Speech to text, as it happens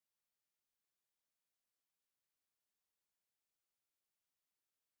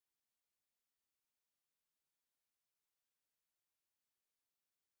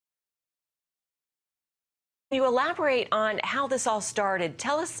You elaborate on how this all started.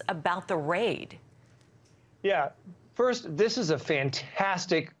 Tell us about the raid. Yeah, first, this is a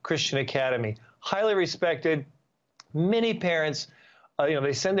fantastic Christian academy, highly respected. Many parents,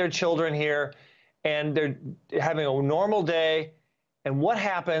 they send their children here, and they're having a normal day. And what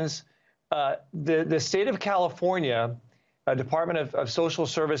happens? The state of California, Department of Social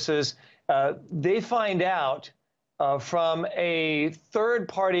Services, they find out from a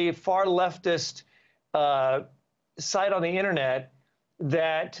third-party, far leftist site on the internet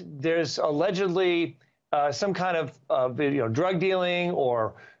that there's allegedly some kind of drug dealing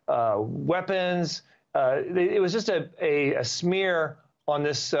or weapons. It was just a smear on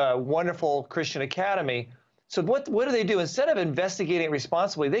this wonderful Christian academy. So what do they do? Instead of investigating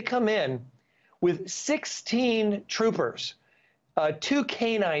responsibly, they come in with 16 troopers, 2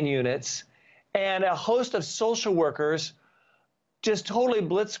 canine units, and a host of social workers, just totally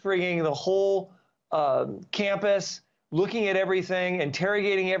blitzkrieging the whole campus, looking at everything,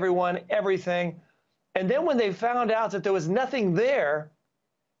 interrogating everyone, everything. And then when they found out that there was nothing there,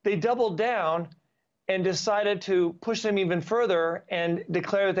 they doubled down and decided to push them even further and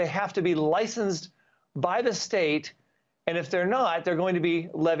declare that they have to be licensed by the state. And if they're not, they're going to be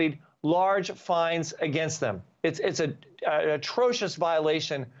levied large fines against them. It's an atrocious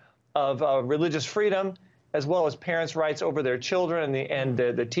violation of religious freedom, as well as parents' rights over their children and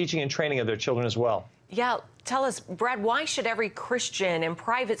the teaching and training of their children as well. Yeah, tell us, Brad, why should every Christian and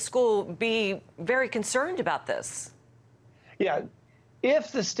private school be very concerned about this? Yeah,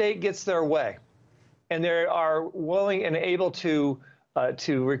 if the state gets their way and they are willing and able to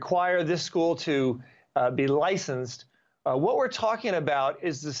require this school to be licensed, what we're talking about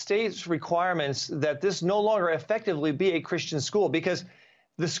is the state's requirements that this no longer effectively be a Christian school, because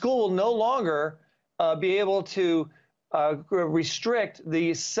the school will no longer be able to restrict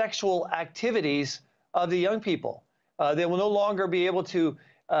the sexual activities of the young people. They will no longer be able to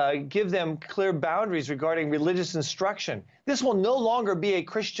give them clear boundaries regarding religious instruction. This will no longer be a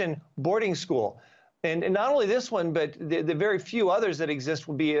Christian boarding school. And not only this one, but the very few others that exist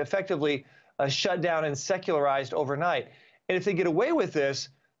will be effectively shut down and secularized overnight. And if they get away with this,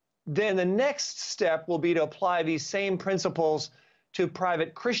 then the next step will be to apply these same principles to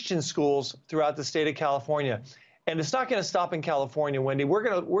private Christian schools throughout the state of California. And it's not going to stop in California, Wendy. We're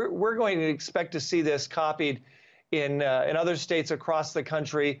going to expect to see this copied in other states across the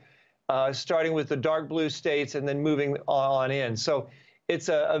country, starting with the dark blue states and then moving on in. So it's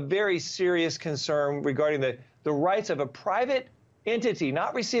a very serious concern regarding the rights of a private entity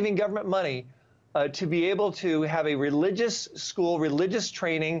not receiving government money to be able to have a religious school, religious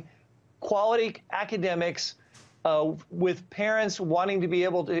training, quality academics, with parents wanting to be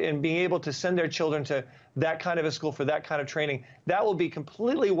able to and being able to send their children to that kind of a school for that kind of training. That will be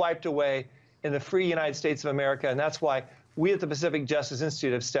completely wiped away in the free United States of America, and that's why we at the Pacific Justice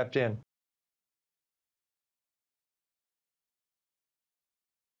Institute have stepped in.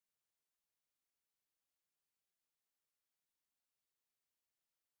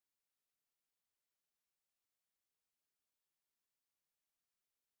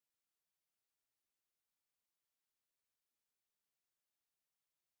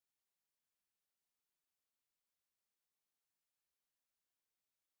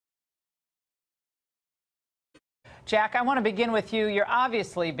 Jack, I want to begin with you. You're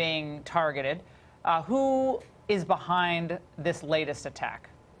obviously being targeted. Who is behind this latest attack?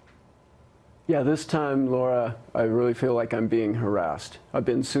 Yeah, this time, Laura, I really feel like I'm being harassed. I've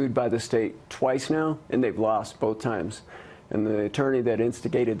been sued by the state twice now, and they've lost both times. And the attorney that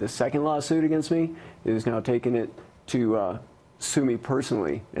instigated the second lawsuit against me is now taking it to sue me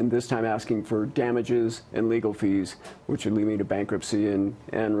personally, and this time asking for damages and legal fees, which would lead me to bankruptcy and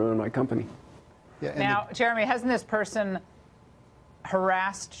ruin my company. Yeah, now, Jeremy, hasn't this person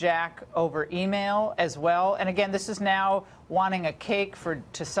harassed Jack over email as well? And again, this is now wanting a cake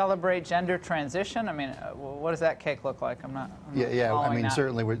to celebrate gender transition. I mean, what does that cake look like? I'm not I mean, that.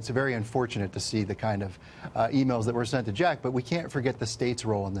 Certainly, it's very unfortunate to see the kind of emails that were sent to Jack, but we can't forget the state's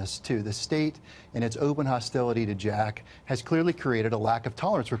role in this, too. The state, in its open hostility to Jack, has clearly created a lack of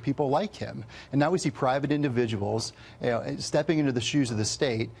tolerance for people like him. And now we see private individuals stepping into the shoes of the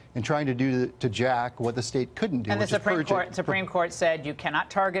state and trying to do to Jack what the state couldn't do. And the Supreme Court said you cannot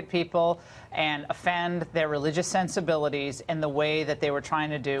target people and offend their religious sensibilities in the way that they were trying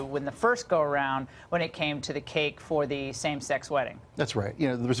to do when the first go-around when it came to the cake for the same-sex wedding. That's right. You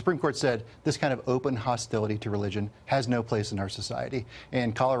know, the Supreme Court said this kind of open hostility to religion has no place in our society.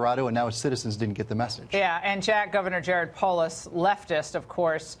 And Colorado and now its citizens didn't get the message. Yeah, and Jack, Governor Jared Polis, leftist, of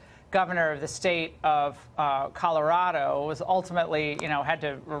course, governor of the state of Colorado, was ultimately, had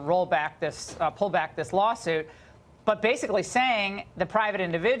to pull back this lawsuit, but basically saying the private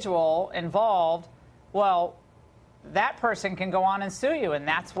individual involved, well, that person can go on and sue you, and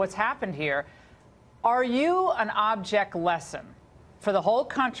that's what's happened here. Are you an object lesson for the whole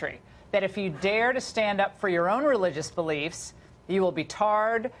country that if you dare to stand up for your own religious beliefs, you will be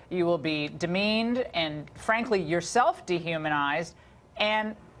tarred, you will be demeaned, and frankly, yourself dehumanized,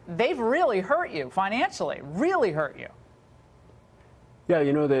 and they've really hurt you financially, really hurt you? Yeah,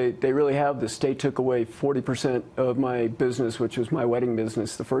 they really have. The state took away 40% of my business, which was my wedding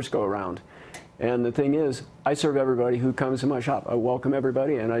business the first go around. And the thing is, I serve everybody who comes to my shop. I welcome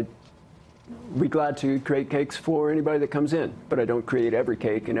everybody, and I'd be glad to create cakes for anybody that comes in. But I don't create every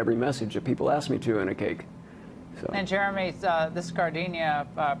cake and every message that people ask me to in a cake. So. And Jeremy, this gardenia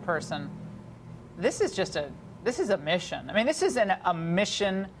person, this is a mission. I mean, this is a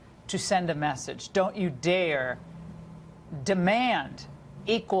mission to send a message. Don't you dare demand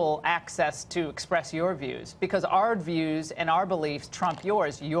equal access to express your views, because our views and our beliefs trump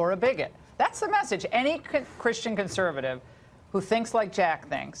yours. You're a bigot. That's the message. Any Christian conservative who thinks like Jack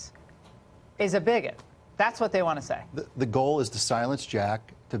thinks is a bigot. That's what they want to say. The goal is to silence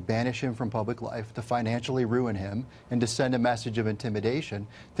Jack, to banish him from public life, to financially ruin him, and to send a message of intimidation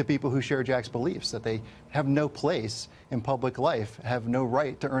to people who share Jack's beliefs, that they have no place in public life, have no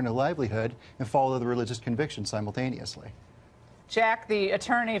right to earn a livelihood, and follow the religious conviction simultaneously. Jack, the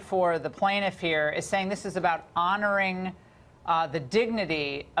attorney for the plaintiff here, is saying this is about honoring the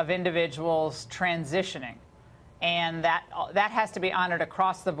dignity of individuals transitioning, and that has to be honored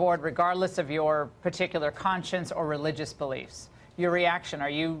across the board, regardless of your particular conscience or religious beliefs. Your reaction? Are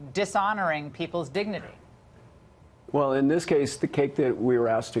you dishonoring people's dignity? Well, in this case, the cake that we were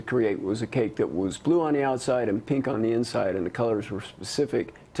asked to create was a cake that was blue on the outside and pink on the inside, and the colors were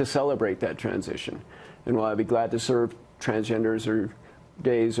specific to celebrate that transition. And while I'd be glad to serve transgenders or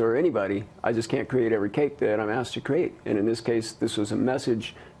gays or anybody, I just can't create every cake that I'm asked to create. And in this case, this was a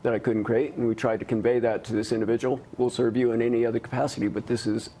message that I couldn't create, and we tried to convey that to this individual. We'll serve you in any other capacity, but this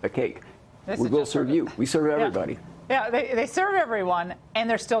is a cake. We will serve you. We serve everybody. Yeah, they serve everyone, and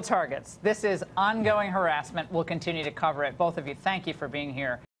they're still targets. This is ongoing harassment. We'll continue to cover it. Both of you, thank you for being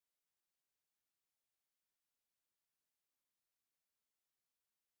here.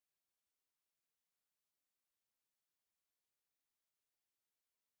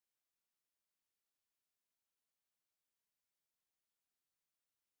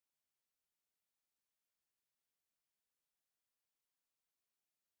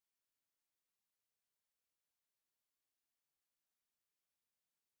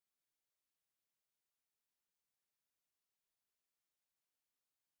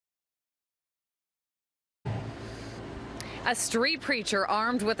 A street preacher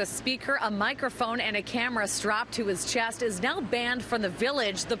armed with a speaker, a microphone, and a camera strapped to his chest is now banned from the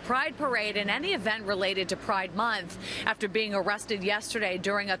Village, the Pride Parade, and any event related to Pride Month after being arrested yesterday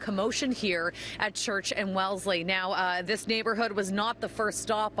during a commotion here at Church and Wellesley. Now, this neighborhood was not the first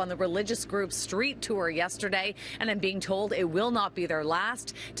stop on the religious group's street tour yesterday, and I'm being told it will not be their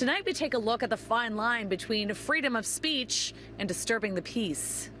last. Tonight, we take a look at the fine line between freedom of speech and disturbing the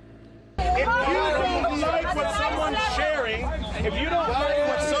peace. If you don't like what someone's sharing, if you don't like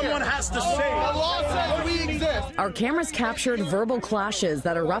what someone has to say, the law says we exist. Our cameras captured verbal clashes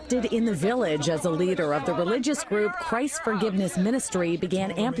that erupted in the Village as a leader of the religious group Christ Forgiveness Ministry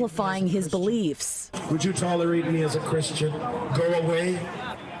began amplifying his beliefs. Would you tolerate me as a Christian? Go away?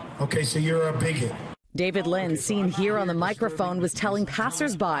 Okay, so you're a bigot. David Lynn, seen here on the microphone, was telling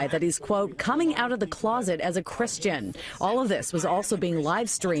passersby that he's, quote, coming out of the closet as a Christian. All of this was also being live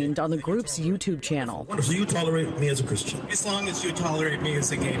streamed on the group's YouTube channel. So you tolerate me as a Christian? As long as you tolerate me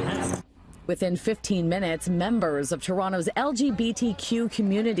as a gay man. Within 15 minutes, members of Toronto's LGBTQ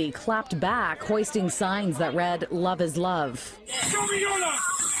community clapped back, hoisting signs that read, "Love is love."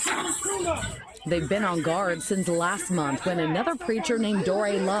 They've been on guard since last month when another preacher named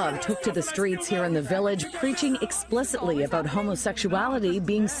Dore Love took to the streets here in the Village, preaching explicitly about homosexuality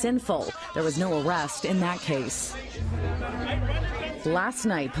being sinful. There was no arrest in that case. Last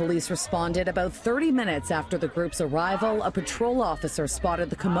night, police responded about 30 minutes after the group's arrival. A patrol officer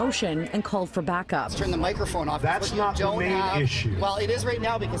spotted the commotion and called for backup. Let's turn the microphone off. That's not the main issue. Well, it is right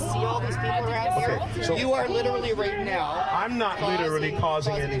now because see all these people around here? So you are literally right now. I'm not literally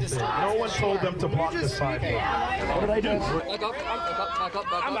causing anything. No one told them to block the sidewalk. What did I do?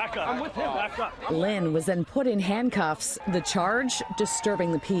 Back up. I'm with him. Back up. Lynn was then put in handcuffs. The charge,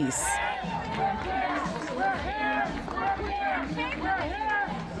 disturbing the peace.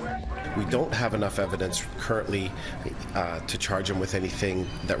 We don't have enough evidence currently to charge him with anything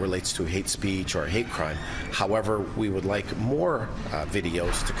that relates to hate speech or a hate crime. However, we would like more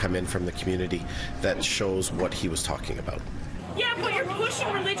videos to come in from the community that shows what he was talking about. Yeah, but you're pushing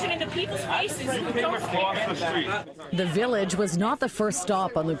religion into people's faces. The Village was not the first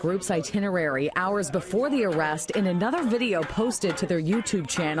stop on the group's itinerary. Hours before the arrest, in another video posted to their YouTube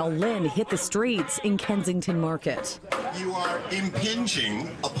channel, Lynn hit the streets in Kensington Market. You are impinging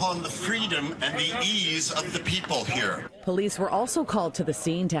upon the freedom and the ease of the people here. Police were also called to the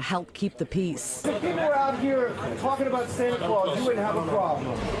scene to help keep the peace. If people were out here talking about Santa Claus, you wouldn't have a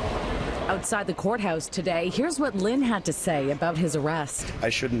problem. Outside the courthouse today, here's what Lynn had to say about his arrest. I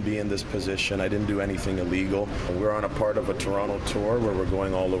shouldn't be in this position. I didn't do anything illegal. We're on a part of a Toronto tour where we're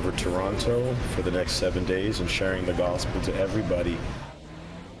going all over Toronto for the next 7 days and sharing the gospel to everybody.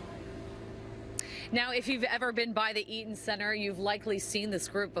 Now, if you've ever been by the Eaton Center, you've likely seen this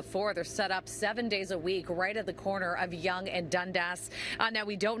group before. They're set up 7 days a week right at the corner of Yonge and Dundas. Now,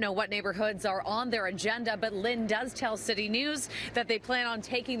 we don't know what neighborhoods are on their agenda, but Lynn does tell City News that they plan on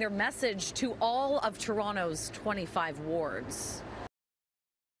taking their message to all of Toronto's 25 wards.